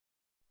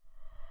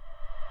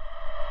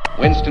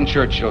Winston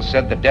Churchill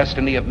said the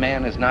destiny of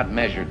man is not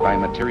measured by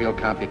material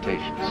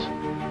computations.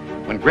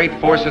 When great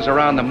forces are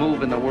on the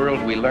move in the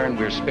world, we learn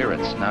we're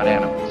spirits, not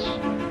animals.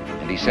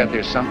 And he said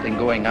there's something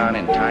going on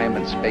in time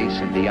and space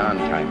and beyond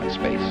time and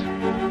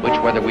space, which,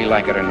 whether we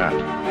like it or not,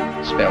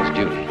 spells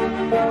duty.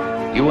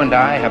 You and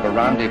I have a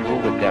rendezvous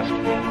with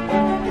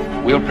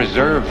destiny. We'll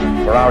preserve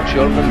for our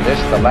children this,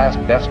 the last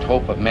best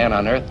hope of man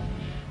on earth,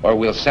 or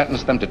we'll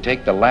sentence them to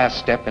take the last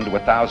step into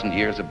 1,000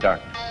 years of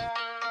darkness.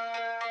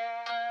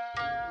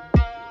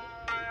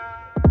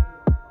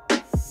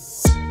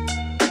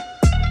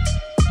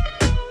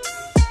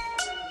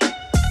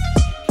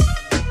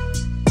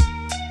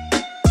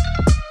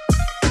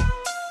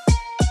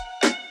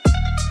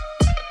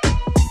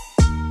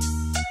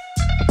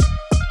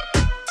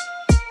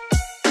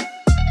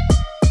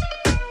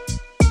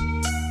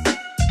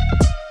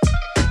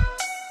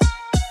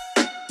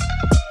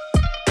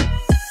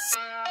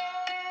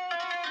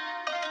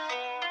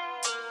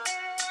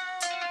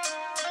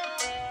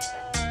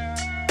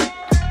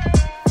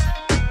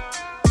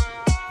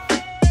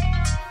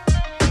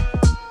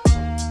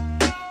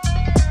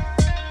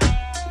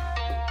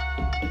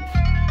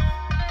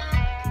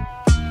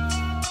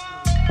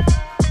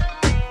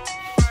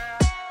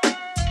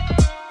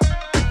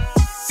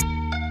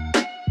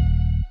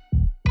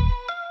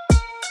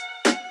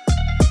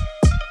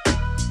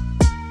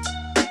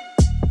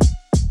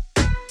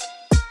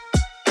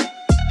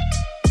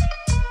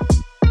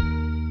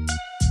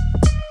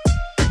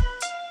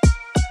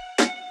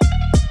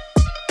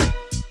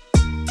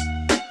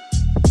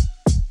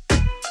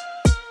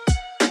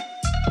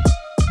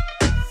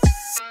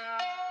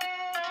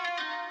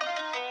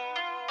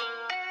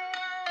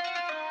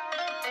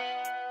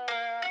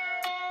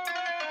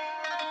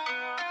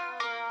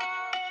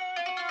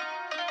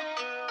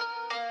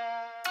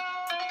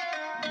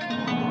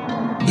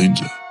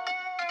 Ninja.